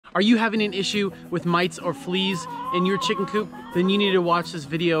Are you having an issue with mites or fleas in your chicken coop? Then you need to watch this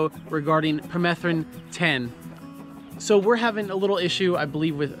video regarding Permethrin 10. So we're having a little issue, I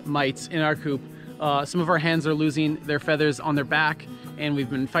believe, with mites in our coop. Some of our hens are losing their feathers on their back, and we've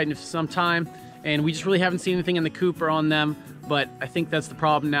been fighting for some time, and we just really haven't seen anything in the coop or on them, but I think that's the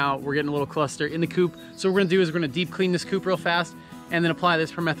problem now. We're getting a little cluster in the coop. So what we're gonna do is we're gonna deep clean this coop real fast and then apply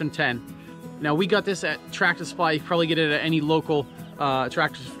this Permethrin 10. Now we got this at Tractor Supply. You can probably get it at any local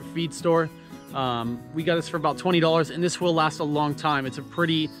tractor feed store. We got this for about $20, and this will last a long time. It's a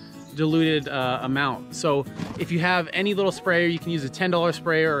pretty diluted amount. So if you have any little sprayer, you can use a $10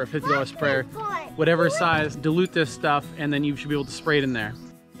 sprayer or a $50 sprayer, whatever size. Dilute this stuff, and then you should be able to spray it in there.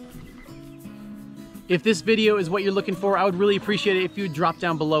 If this video is what you're looking for, I would really appreciate it if you would drop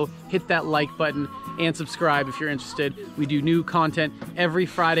down below, hit that like button, and subscribe if you're interested. We do new content every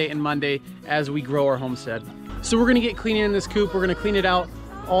Friday and Monday as we grow our homestead. So we're gonna get cleaning in this coop. We're gonna clean it out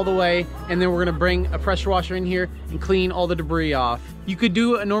all the way, and then we're gonna bring a pressure washer in here and clean all the debris off. You could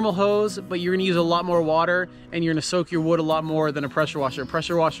do a normal hose, but you're gonna use a lot more water and you're gonna soak your wood a lot more than a pressure washer. A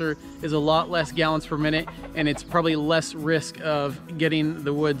pressure washer is a lot less gallons per minute, and it's probably less risk of getting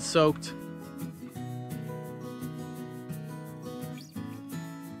the wood soaked.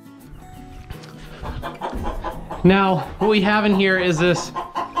 Now, what we have in here is this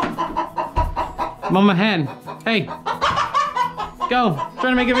mama hen. Hey, go,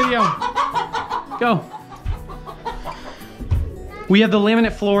 trying to make a video. Go. We have the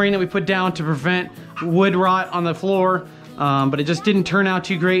laminate flooring that we put down to prevent wood rot on the floor, but it just didn't turn out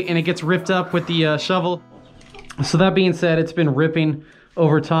too great, and it gets ripped up with the shovel. So that being said, it's been ripping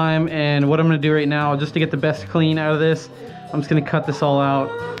over time, and what I'm gonna do right now, just to get the best clean out of this, I'm just gonna cut this all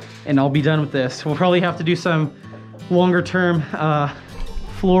out, and I'll be done with this. We'll probably have to do some longer term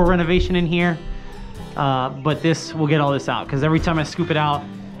floor renovation in here, but this will get all this out, because every time I scoop it out,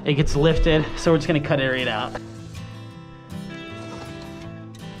 it gets lifted. So we're just gonna cut it right out.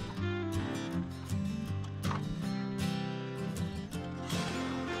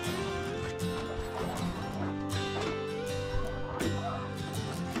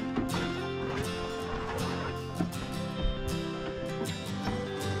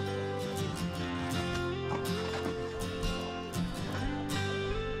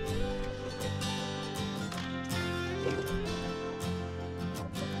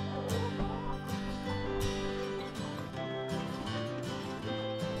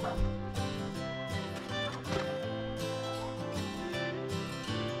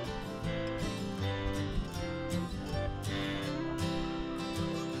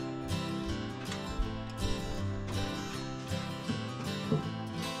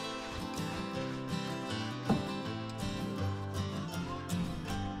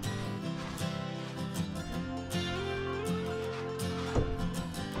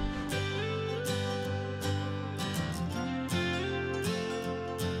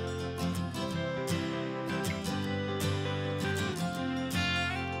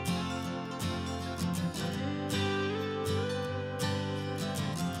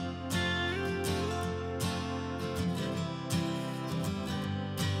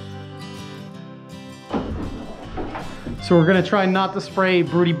 So we're gonna try not to spray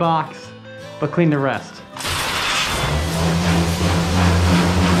broody box, but clean the rest.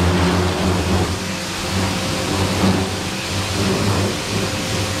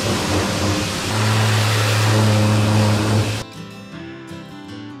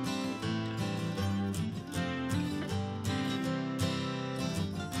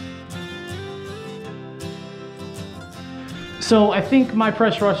 So I think my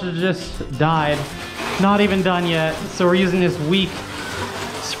pressure washer just died. Not even done yet. So we're using this weak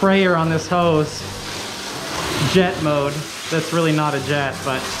sprayer on this hose. Jet mode. That's really not a jet,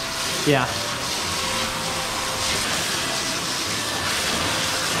 but yeah.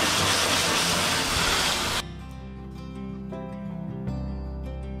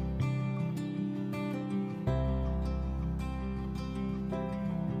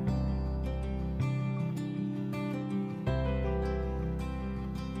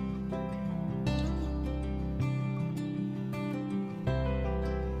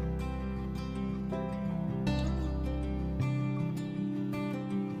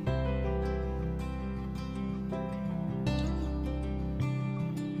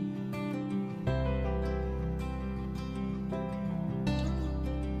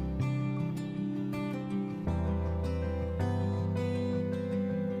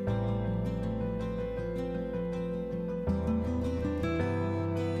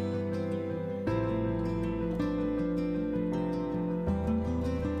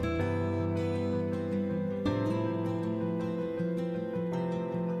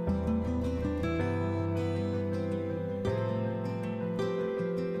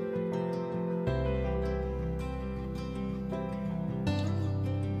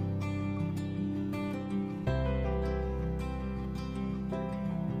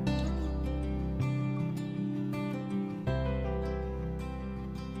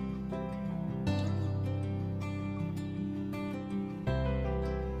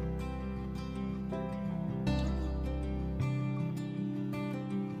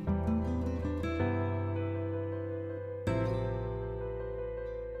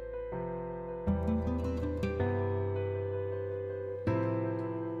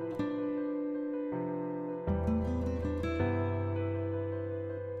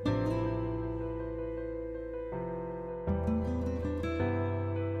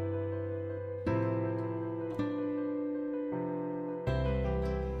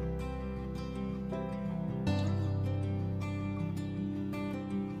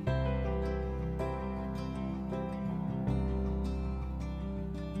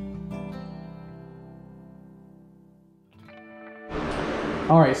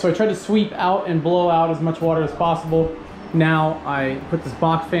 All right, so I tried to sweep out and blow out as much water as possible. Now I put this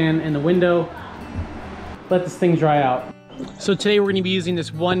box fan in the window, let this thing dry out. So today we're gonna be using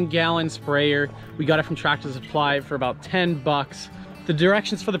this 1 gallon sprayer. We got it from Tractor Supply for about 10 bucks. The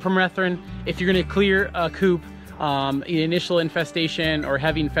directions for the Permethrin, if you're gonna clear a coop, initial infestation or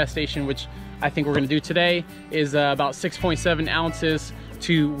heavy infestation, which I think we're gonna do today, is about 6.7 ounces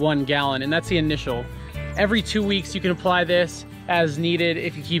to 1 gallon, and that's the initial. Every 2 weeks you can apply this as needed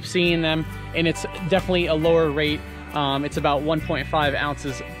if you keep seeing them, and it's definitely a lower rate. It's about 1.5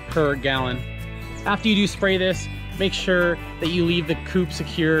 ounces per gallon. After you do spray this, make sure that you leave the coop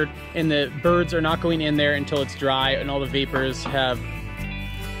secured and the birds are not going in there until it's dry and all the vapors have.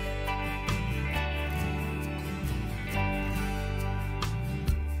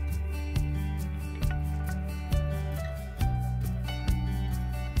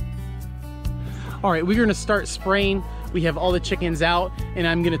 All right, we're gonna start spraying. We have all the chickens out and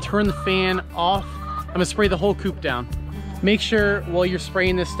I'm gonna turn the fan off. I'm gonna spray the whole coop down. Make sure while you're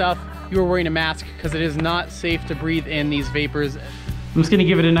spraying this stuff, you're wearing a mask because it is not safe to breathe in these vapors. I'm just gonna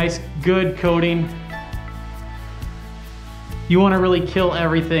give it a nice good coating. You wanna really kill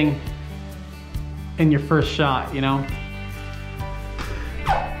everything in your first shot, you know?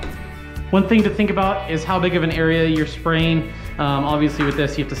 One thing to think about is how big of an area you're spraying. Obviously with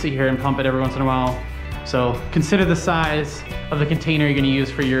this, you have to sit here and pump it every once in a while. So consider the size of the container you're gonna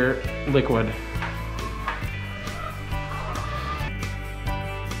use for your liquid.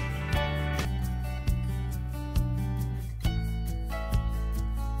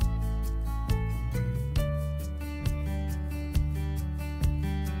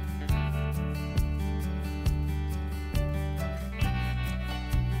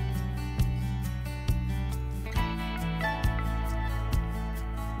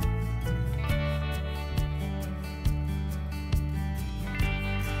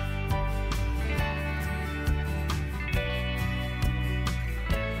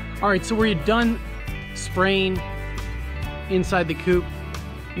 All right, so we're done spraying inside the coop.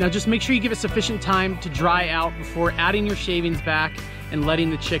 Now just make sure you give it sufficient time to dry out before adding your shavings back and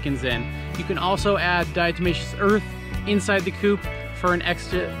letting the chickens in. You can also add diatomaceous earth inside the coop for an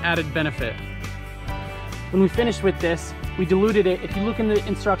extra added benefit. When we finished with this, we diluted it. If you look in the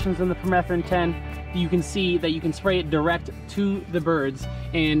instructions in the Permethrin 10, you can see that you can spray it direct to the birds.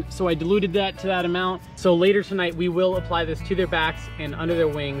 And so I diluted that to that amount. So later tonight, we will apply this to their backs and under their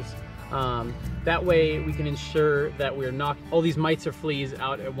wings. That way we can ensure that we're knocking all these mites or fleas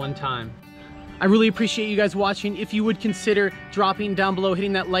out at one time. I really appreciate you guys watching. If you would consider dropping down below,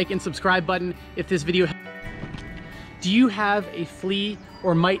 hitting that like and subscribe button if this video. Do you have a flea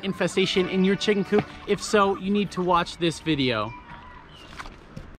or mite infestation in your chicken coop? If so, you need to watch this video.